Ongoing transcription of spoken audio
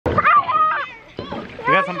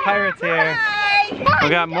got some pirates here. We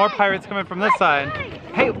got more pirates coming from this side.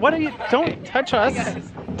 Hey, what are you? Don't touch us.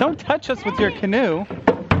 Don't touch us with your canoe.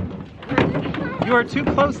 You are too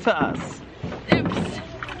close to us. Oops.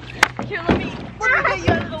 Here, let me get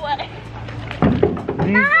you out of the way.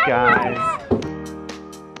 These guys.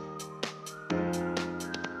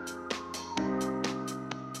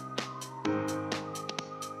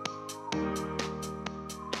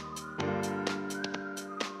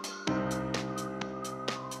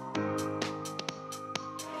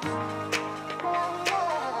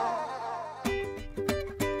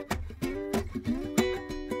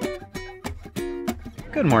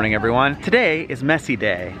 Good morning, everyone. Today is messy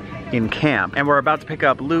day in camp, and we're about to pick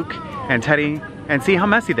up Luke and Teddy and see how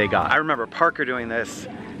messy they got. I remember Parker doing this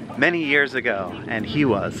many years ago, and he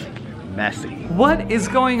was messy. What is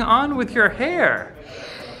going on with your hair?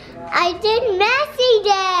 I did messy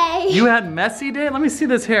day. You had messy day? Let me see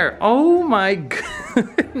this hair. Oh my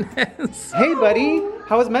goodness. Hey buddy,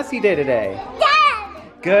 how was messy day today?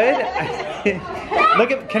 Good?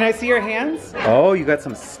 Look at, can I see your hands? Oh, you got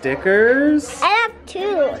some stickers. I have two.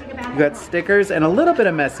 You got stickers and a little bit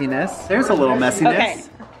of messiness. There's a little messiness. Okay.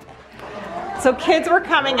 So kids were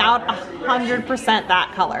coming out 100%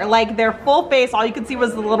 that color. Like their full face, all you could see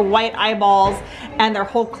was the little white eyeballs, and their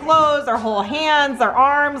whole clothes, their whole hands, their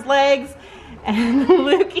arms, legs. And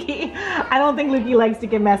Lukey, I don't think Lukey likes to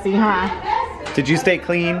get messy, huh? Did you stay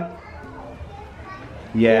clean?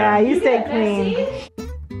 Yeah, you stay clean.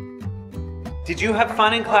 Did you have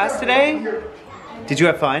fun in class today? Did you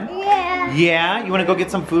have fun? Yeah. Yeah? You want to go get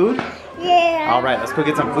some food? Yeah. All right, let's go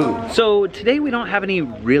get some food. So today we don't have any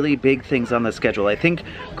really big things on the schedule. I think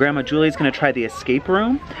Grandma Julie's gonna try the escape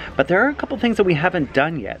room, but there are a couple things that we haven't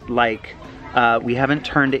done yet. Like, we haven't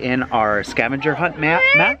turned in our scavenger hunt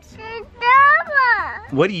maps.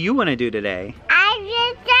 What do you wanna do today?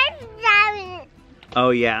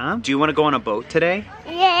 Oh yeah? Do you wanna go on a boat today?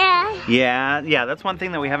 Yeah. Yeah, that's one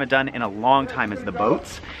thing that we haven't done in a long time is the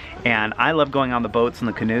boats. And I love going on the boats and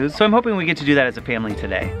the canoes, so I'm hoping we get to do that as a family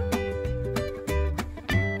today.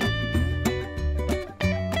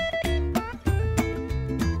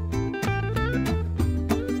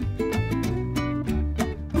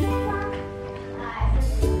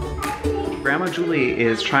 Grandma Julie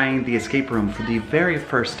is trying the escape room for the very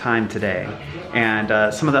first time today.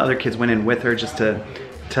 And some of the other kids went in with her just to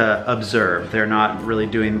observe. They're not really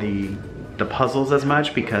doing the puzzles as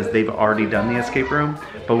much because they've already done the escape room.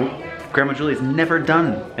 But Grandma Julie's never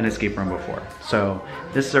done an escape room before. So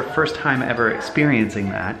this is her first time ever experiencing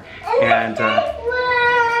that.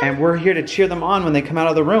 And we're here to cheer them on when they come out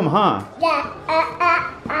of the room, huh? Yeah.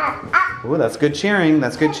 Oh, that's good cheering.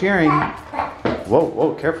 That's good cheering. Whoa,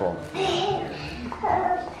 whoa, careful.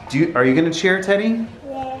 Are you gonna cheer, Teddy?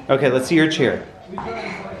 Yeah. Okay, let's see your cheer. You're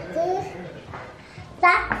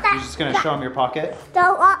just gonna show them your pocket?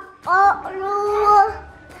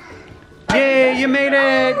 Yay, you made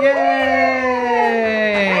it! Yay!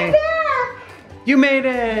 You made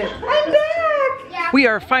it! I'm back! We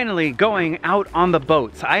are finally going out on the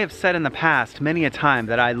boats. I have said in the past many a time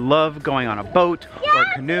that I love going on a boat or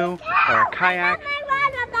a canoe or a kayak.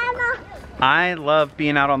 I love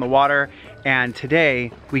being out on the water, and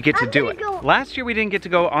today we get to do it. Last year we didn't get to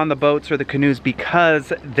go on the boats or the canoes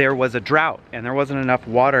because there was a drought and there wasn't enough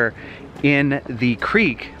water in the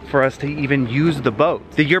creek for us to even use the boat.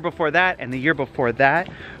 The year before that and the year before that,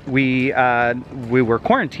 we were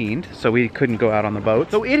quarantined, so we couldn't go out on the boat.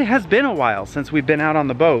 So it has been a while since we've been out on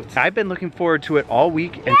the boats. I've been looking forward to it all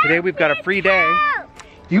week, and today we've got a free day.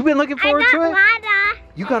 You've been looking forward to it? Water.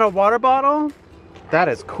 You got a water bottle? That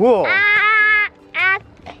is cool.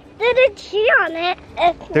 There's a tree on it.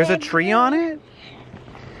 There's a tree on it?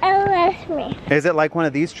 Oh, that's me. Is it like one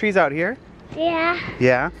of these trees out here? Yeah.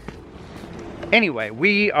 Yeah? Anyway,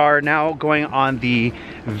 we are now going on the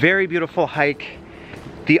very beautiful hike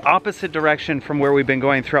the opposite direction from where we've been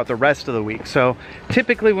going throughout the rest of the week. So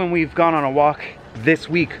typically when we've gone on a walk this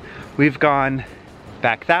week, we've gone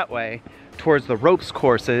back that way towards the ropes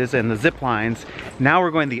courses and the zip lines. Now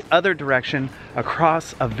we're going the other direction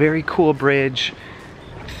across a very cool bridge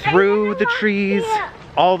through the trees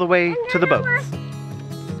all the way to the boats.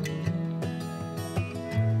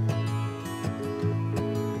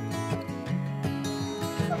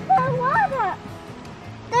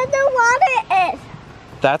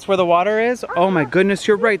 That's where the water is? Oh my goodness,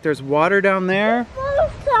 you're right. There's water down there.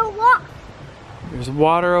 There's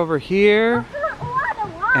water over here.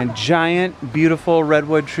 And giant, beautiful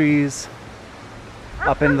redwood trees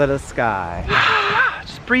up into the sky.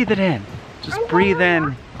 Just breathe it in. Just breathe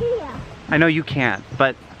in. I know you can't,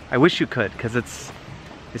 but I wish you could, because it's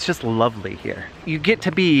just lovely here. You get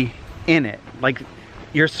to be in it. Like,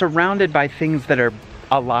 you're surrounded by things that are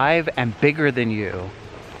alive and bigger than you.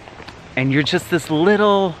 And you're just this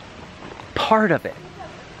little part of it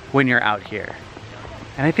when you're out here.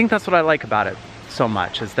 And I think that's what I like about it so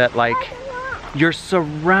much, is that like you're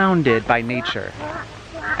surrounded by nature.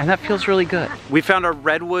 And that feels really good. We found a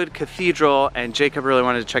redwood cathedral and Jacob really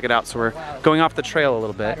wanted to check it out, so we're going off the trail a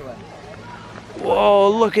little bit. Whoa,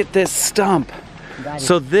 look at this stump.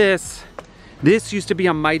 So this used to be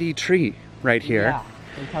a mighty tree right here.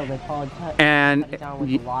 And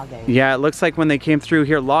yeah, it looks like when they came through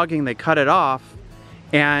here logging, they cut it off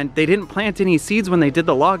and they didn't plant any seeds when they did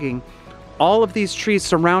the logging. All of these trees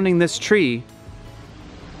surrounding this tree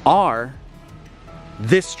are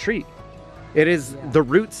this tree. It is the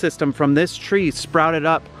root system from this tree sprouted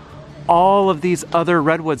up all of these other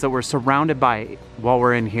redwoods that we're surrounded by while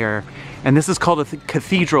we're in here. And this is called a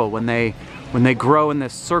cathedral when they grow in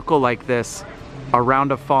this circle like this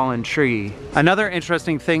around a fallen tree. Another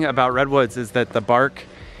interesting thing about redwoods is that the bark,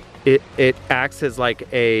 it acts as like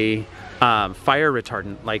a fire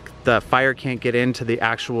retardant. Like the fire can't get into the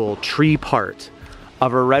actual tree part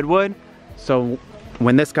of a redwood. So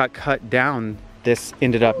when this got cut down, this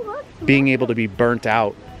ended up being able to be burnt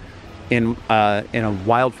out in a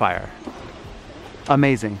wildfire.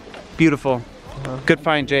 Amazing, beautiful. Good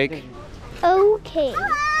find, Jake. Okay.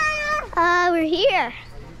 We're here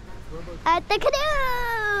at the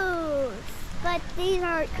canoes, but these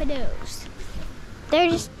aren't canoes. They're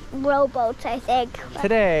just rowboats, I think.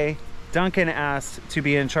 Today, Duncan asked to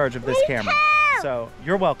be in charge of this camera, so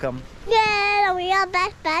you're welcome. Yeah, we are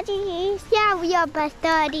best buddies. Yeah, we are best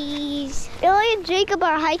buddies. Billy and Jacob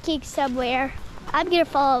are hiking somewhere. I'm gonna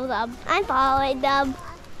follow them. I'm following them.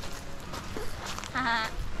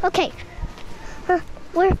 Okay.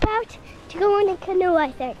 We're about to go in a canoe,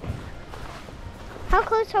 I think. How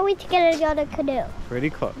close are we to getting on a canoe? Pretty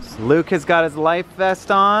close. Luke has got his life vest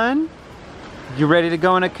on. You ready to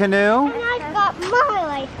go in a canoe? And I've got my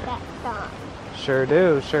life vest on. Sure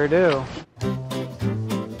do, sure do.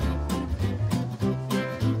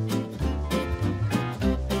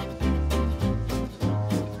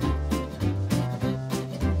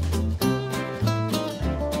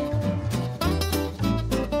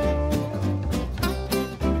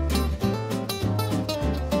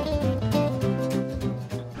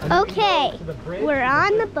 Okay, we're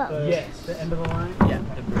on the boat. Yes, the end of the line? Yeah.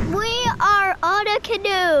 We are on a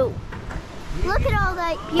canoe. Look at all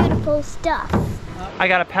that beautiful stuff. I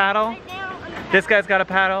got a paddle. This guy's got a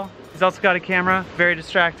paddle. He's also got a camera, very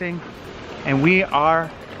distracting. And we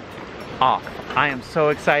are off. I am so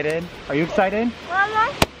excited. Are you excited?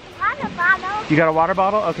 Water bottle. You got a water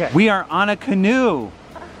bottle? Okay. We are on a canoe.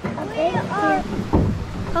 We are.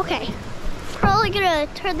 Okay, probably gonna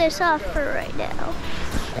turn this off for right now.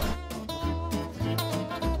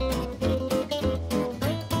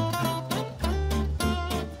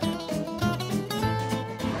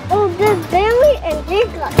 Oh, there's Billy and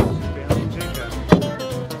Jacob.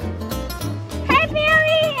 Hey,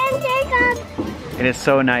 Billy and Jacob. It is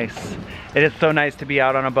so nice. It is so nice to be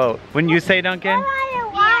out on a boat. Wouldn't you say, Duncan?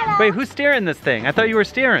 Yeah. Wait, who's steering this thing? I thought you were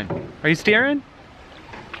steering. Are you steering?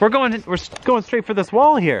 We're going straight for this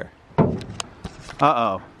wall here.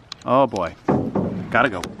 Uh-oh. Oh boy. Gotta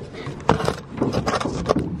go.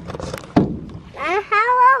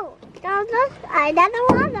 Hello. I got the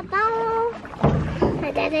water bottle.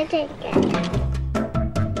 I gotta take it.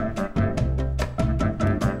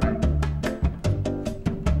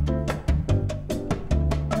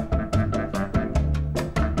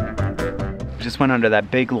 Just went under that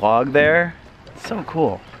big log there. So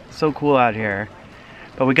cool. So cool out here.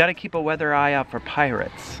 But we gotta keep a weather eye out for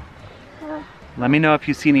pirates. Let me know if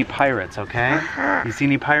you see any pirates, okay? You see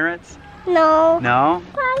any pirates? No. No?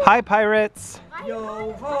 Hi, pirates.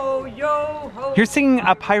 Yo ho, yo ho. You're singing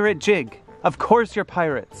a pirate jig. Of course you're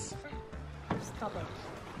pirates. Stop it.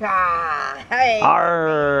 Ah, hey.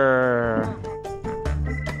 Arr.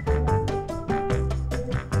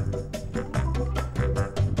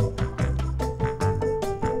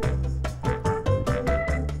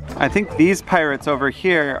 I think these pirates over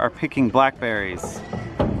here are picking blackberries.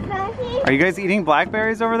 Are you guys eating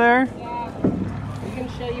blackberries over there? Yeah. We can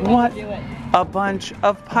show you What? how to do it. A bunch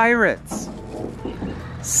of pirates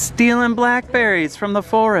stealing blackberries from the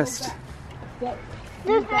forest.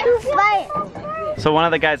 So one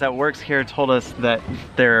of the guys that works here told us that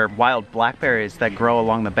there are wild blackberries that grow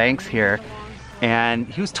along the banks here. And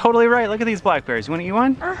he was totally right. Look at these blackberries. You want to eat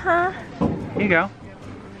one? Uh-huh. Here you go.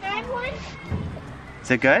 Have one?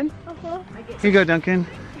 Is it good? Uh-huh. Here you go, Duncan.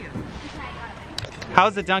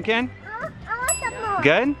 How's it, Duncan? I want some more.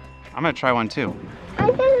 Good? I'm gonna try one too. I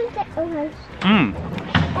didn't get one.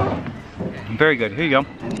 Very good. Here you go.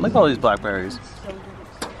 Look at all these blackberries.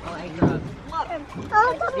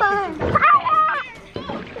 Oh, come on.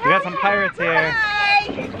 We got some pirates here.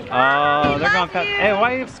 Oh, they're going fast. Hey,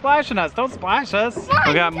 why are you splashing us? Don't splash us.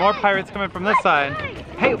 We got more pirates coming from this side.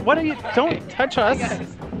 Hey, what are you? Don't touch us.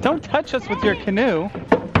 Don't touch us with your canoe.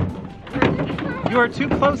 You are too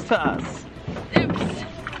close to us. Oops.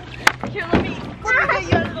 Here, let me get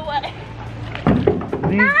you out of the way.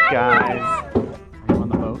 These guys. Are you on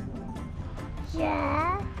the boat?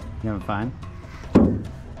 Yeah. You having fun?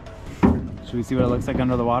 Should we see what it looks like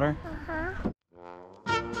under the water?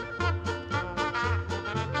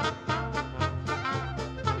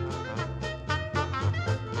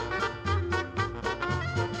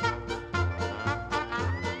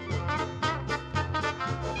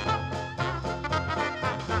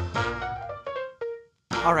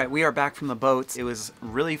 All right, we are back from the boats. It was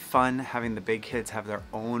really fun having the big kids have their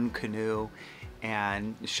own canoe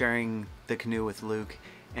and sharing the canoe with Luke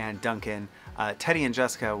and Duncan. Teddy and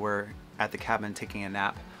Jessica were at the cabin taking a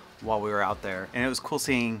nap while we were out there. And it was cool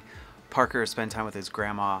seeing Parker spend time with his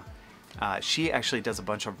grandma. She actually does a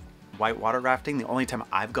bunch of whitewater rafting. The only time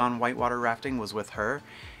I've gone whitewater rafting was with her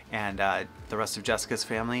and the rest of Jessica's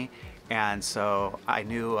family. And so I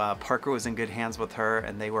knew Parker was in good hands with her,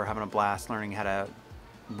 and they were having a blast learning how to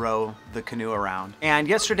row the canoe around. And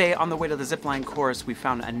yesterday on the way to the zipline course, we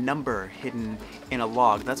found a number hidden in a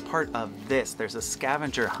log. That's part of this. There's a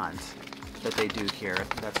scavenger hunt that they do here.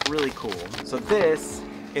 That's really cool. So this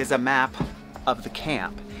is a map of the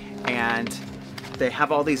camp, and they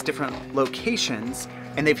have all these different locations,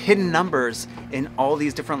 and they've hidden numbers in all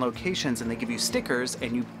these different locations, and they give you stickers,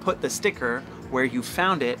 and you put the sticker where you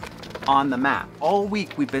found it on the map. All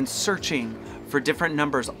week we've been searching for different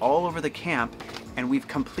numbers all over the camp, and we've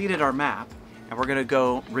completed our map, and we're gonna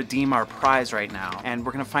go redeem our prize right now, and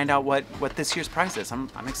we're gonna find out what this year's prize is. I'm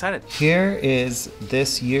excited. Here is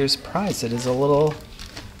this year's prize. It is a little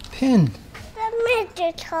pin. The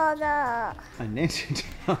Ninja Turtle. A Ninja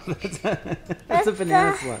Turtle. That's a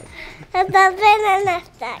banana slug. It's a banana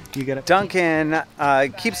slug. You get it. Duncan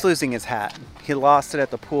keeps losing his hat. He lost it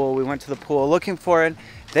at the pool. We went to the pool looking for it.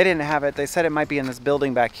 They didn't have it. They said it might be in this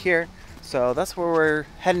building back here. So that's where we're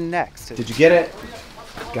heading next. Did you get it?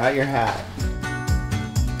 Got your hat.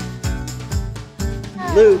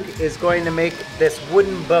 Luke is going to make this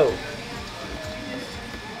wooden boat. Ooh,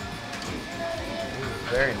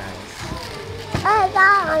 very nice. I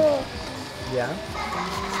got it. Yeah?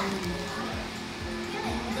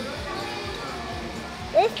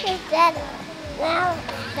 This is better. Now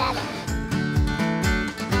it's better.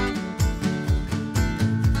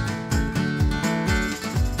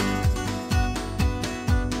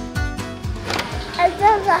 And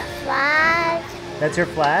there's a flag. That's your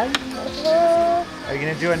flag? Blue. Are you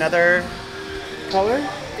going to do another color?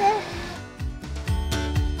 This.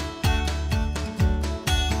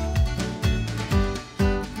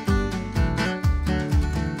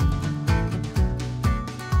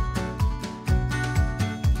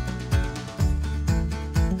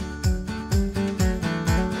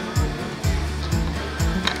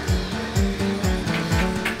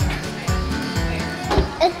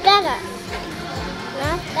 It's better.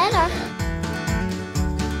 That's better.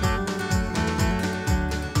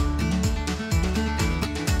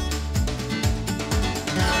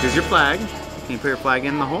 Here's your flag. Can you put your flag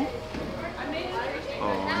in the hole?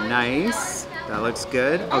 Oh, nice. That looks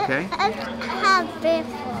good. Okay. How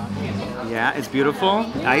beautiful. Yeah, it's beautiful.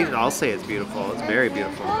 I'll say it's beautiful. It's very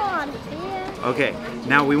beautiful. On here. Okay,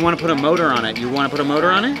 now we want to put a motor on it. You want to put a motor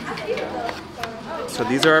on it? So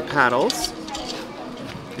these are our paddles.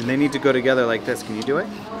 And they need to go together like this. Can you do it?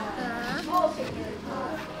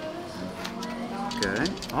 Good.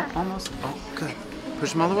 Oh, almost. Oh, good.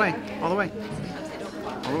 Push them all the way. All the way.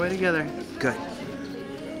 All the way together. Good.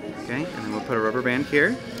 Okay, and then we'll put a rubber band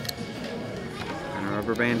here. And a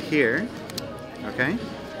rubber band here. Okay?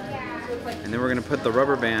 And then we're going to put the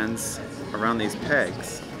rubber bands around these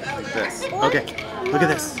pegs. Like this. Okay, look at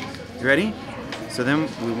this. You ready? So then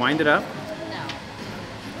we wind it up.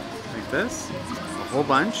 Like this. A whole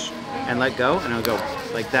bunch. And let go. And it'll go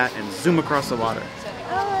like that and zoom across the water.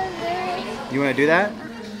 You want to do that?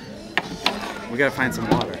 We got to find some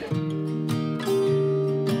water.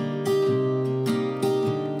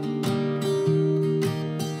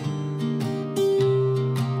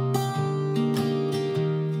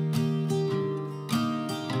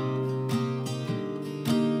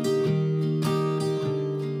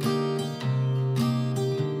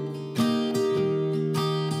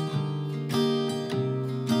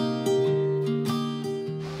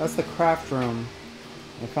 That's the craft room.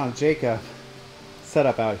 I found Jacob set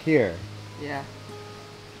up out here. Yeah.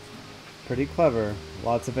 Pretty clever.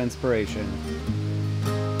 Lots of inspiration.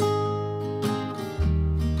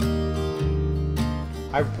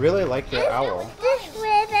 I really like your owl.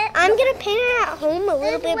 I'm gonna paint it at home a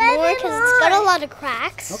little bit more because it's got a lot of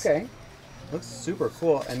cracks. Okay. Looks super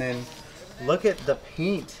cool. And then look at the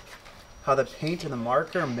paint. How the paint and the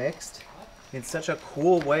marker mixed in such a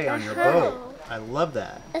cool way on your boat. I love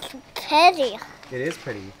that. It's pretty. It is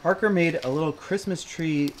pretty. Parker made a little Christmas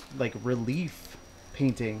tree like relief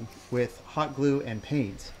painting with hot glue and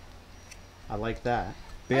paint. I like that.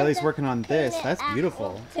 Bailey's working on this. That's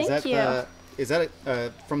beautiful. Thank you. Is that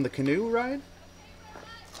from the canoe ride?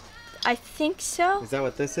 I think so. Is that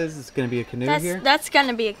what this is? It's going to be a canoe here? That's going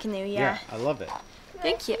to be a canoe, yeah. I love it.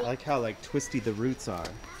 Thank you. I like how like twisty the roots are.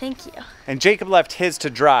 Thank you. And Jacob left his to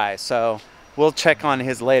dry, so we'll check on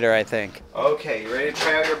his later, I think. Okay, you ready to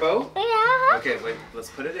try out your boat? Yeah. Okay, wait, let's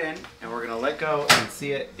put it in, and we're gonna let go and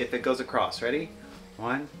see it if it goes across. Ready?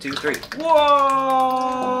 1, 2, 3. Whoa!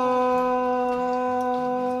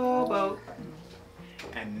 Boat.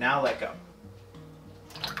 And now let go.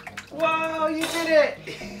 Whoa, you did it!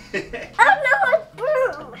 Oh no, it's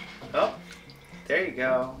boom. Oh, there you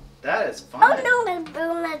go. That is fun. Oh no, it's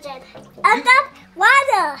boom legend. And that's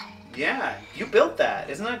water. Yeah, you built that.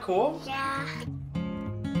 Isn't that cool? Yeah.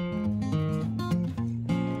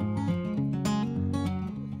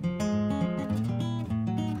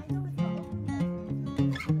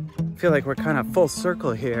 I feel like we're kind of full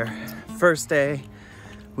circle here. First day,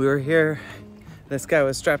 we were here. This guy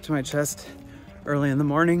was strapped to my chest early in the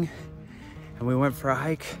morning, and we went for a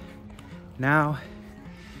hike. Now,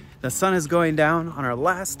 the sun is going down on our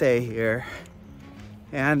last day here,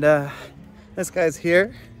 and this guy's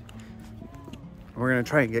here. We're gonna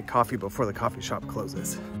try and get coffee before the coffee shop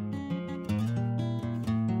closes.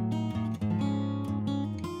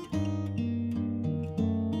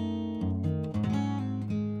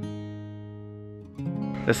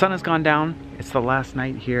 The sun has gone down. It's the last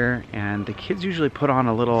night here, and the kids usually put on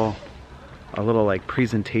a little like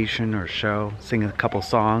presentation or show, sing a couple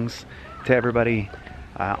songs to everybody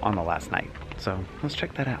on the last night. So let's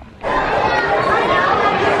check that out.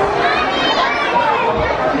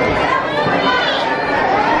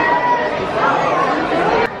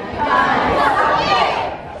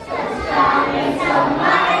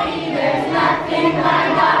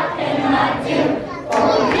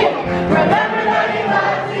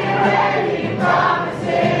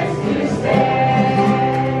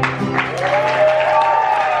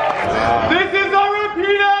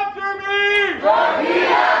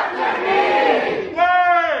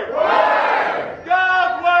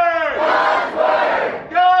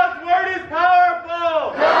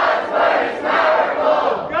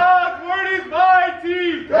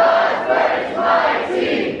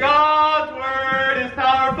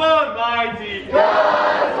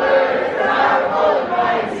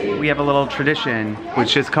 We have a little tradition,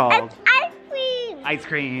 which is called It's ice cream. Ice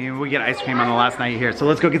cream. We get ice cream on the last night here, so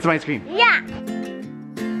let's go get some ice cream. Yeah.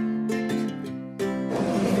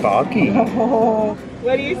 Foggy. Oh,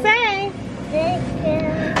 what do you say?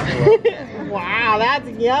 Wow, that's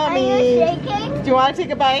yummy. Are you shaking? Do you want to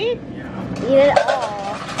take a bite? Eat it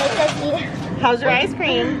all. It says eat it. How's your ice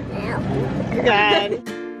cream? Good.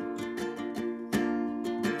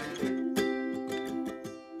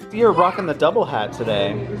 You're rocking the double hat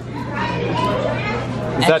today.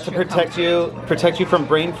 Is that to protect you from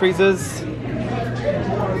brain freezes?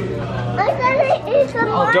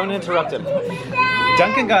 Oh, don't interrupt him.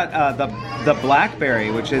 Duncan got the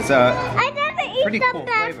blackberry, which is pretty cool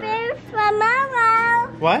flavor. From Mama.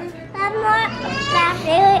 What?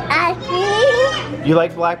 Blackberry ice cream. You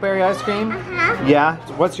like blackberry ice cream? Uh-huh. Yeah.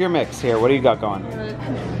 What's your mix here? What do you got going?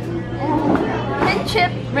 Mint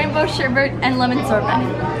chip, rainbow sherbet, and lemon sorbet.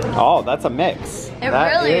 Oh, that's a mix.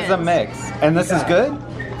 That really is a is. mix. And this is good?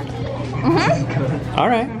 Mm-hmm. All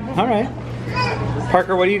right. All right.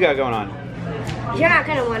 Parker, what do you got going on? You're not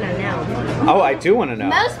gonna want to know. Oh, I do want to know.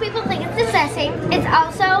 Most people think it's disgusting. It's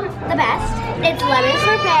also the best. It's lemon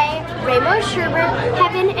sorbet, rainbow sherbet,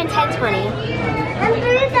 heaven, and 1020.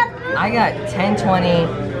 I got 1020,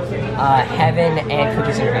 heaven, and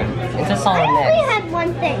cookies and cream. It's just all a I only mix. had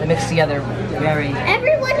one thing. They mix together very.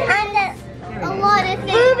 Everyone had a lot of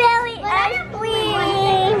things. Blueberry ice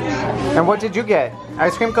cream. And what did you get?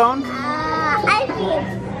 Ice cream cone? Ice cream.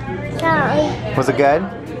 Sorry. Was it good?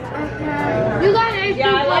 You got ice cream.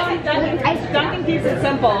 Yeah, I like Duncan keeps it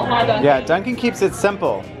simple, huh, Duncan? Yeah, Duncan keeps it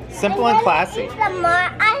simple. Simple and classy. Some more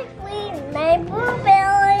ice cream, my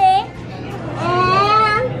blueberry,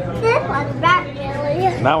 and this one's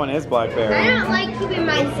blackberry. That one is blackberry. I don't like keeping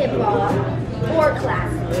mine simple or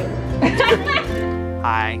classy.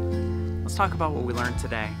 Hi. Let's talk about what we learned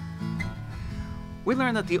today. We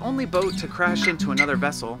learned that the only boat to crash into another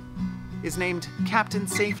vessel is named Captain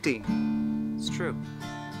Safety. It's true.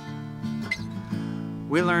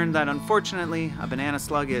 We learned that unfortunately a banana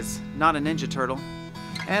slug is not a Ninja Turtle.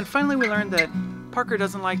 And finally we learned that Parker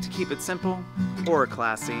doesn't like to keep it simple or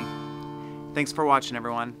classy. Thanks for watching,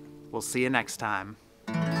 everyone. We'll see you next time.